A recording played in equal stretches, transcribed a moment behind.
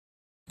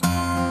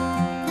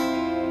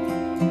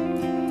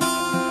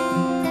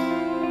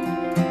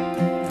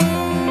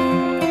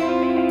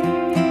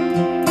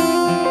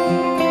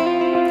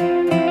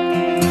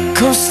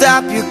Don't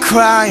stop your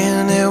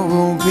crying, it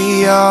will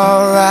be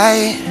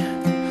alright.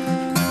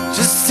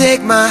 Just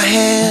take my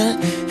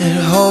hand and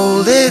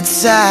hold it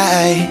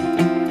tight.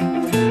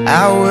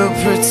 I will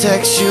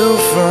protect you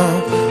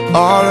from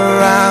all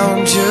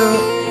around you.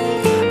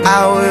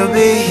 I will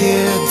be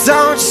here,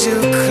 don't you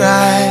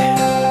cry.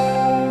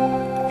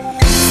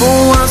 For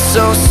one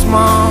so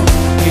small,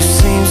 you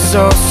seem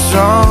so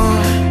strong.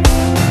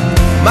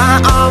 My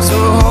arms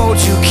will hold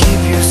you,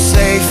 keep you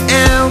safe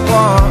and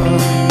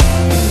warm.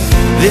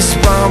 This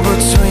bond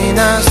between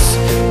us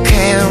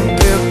can't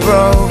be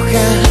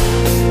broken.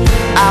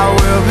 I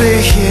will be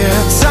here,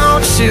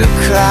 don't you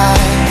cry.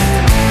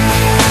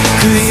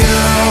 'Cause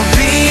you'll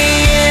be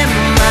in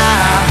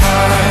my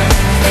heart.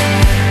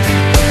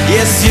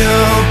 Yes,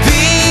 you'll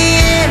be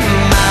in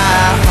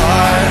my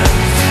heart.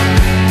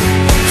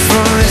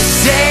 From this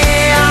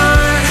day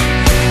on,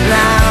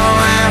 now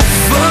and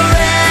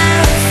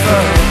forevermore.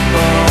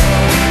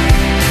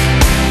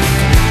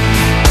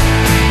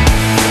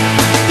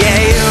 Yeah,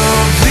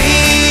 you'll be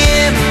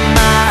in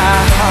my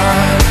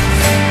heart.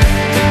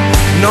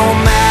 No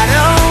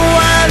matter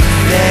what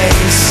they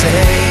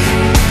say,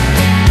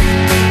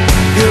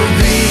 you'll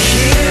be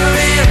here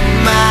in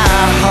my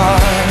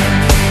heart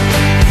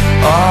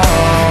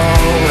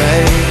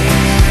always.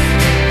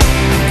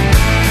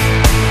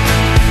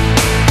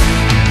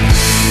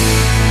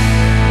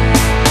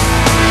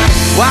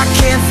 Why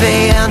can't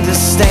they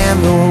understand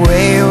the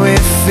way we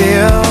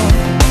feel?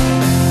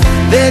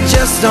 They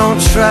just don't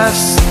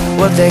trust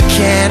what they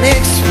can't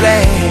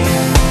explain.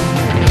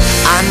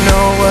 I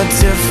know we're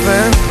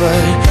different,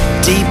 but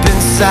deep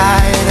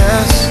inside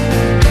us,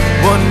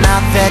 we're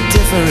not that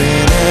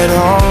different at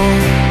all.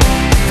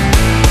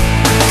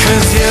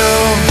 'Cause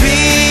you'll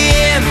be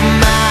in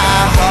my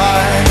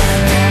heart.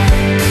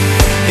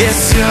 Yes,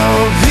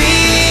 you'll be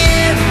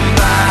in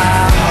my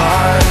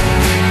heart.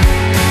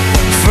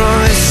 From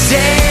this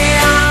day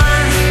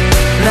on,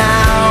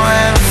 now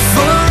and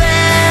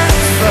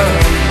forevermore.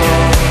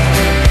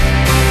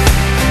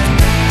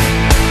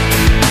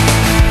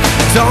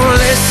 Don't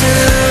listen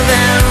to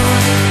them,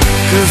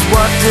 'cause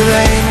what do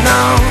they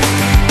know?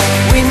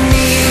 We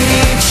need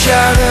each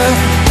other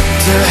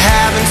to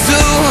have and to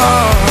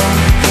hold.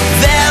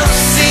 They'll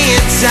see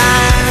in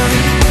time,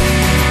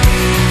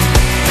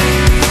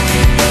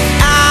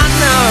 I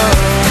know.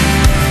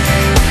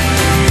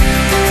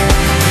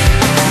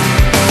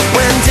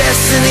 When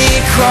destiny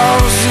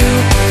calls you,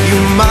 you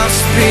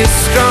must be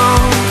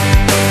strong.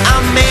 I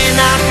may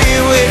not be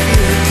with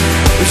you,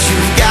 but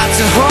you've got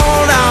to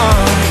hold on.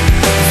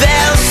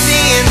 They'll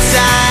see in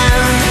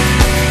time,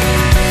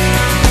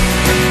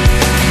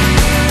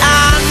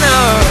 I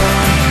know.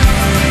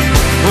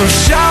 We'll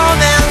show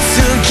them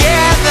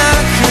together,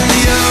 'cause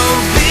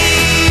you'll be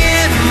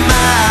in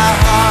my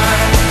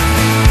heart.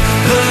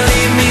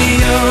 Believe me,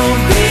 you'll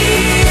be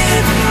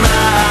in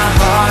my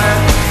heart.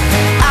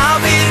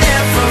 I'll be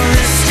there from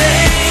this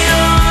day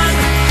on,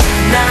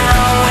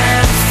 now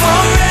and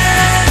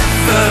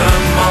forevermore.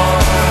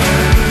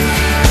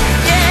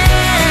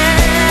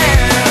 Yeah.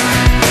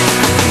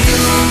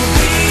 You'll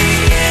be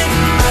in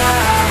my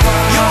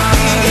heart. You'll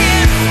be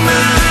in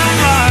my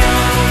heart.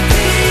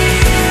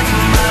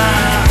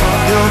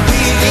 You'll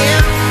be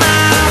in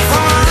my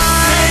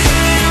heart.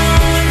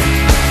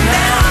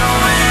 Now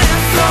and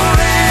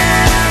forevermore.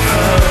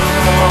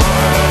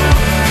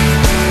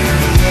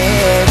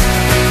 Yeah.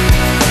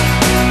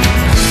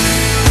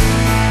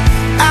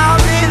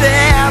 I'll be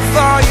there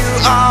for you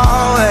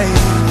always.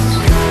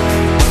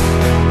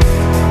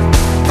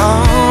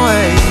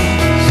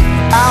 Always.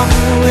 I'll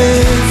be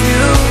with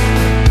you.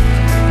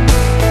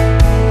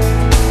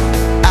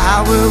 I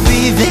will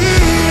be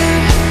there.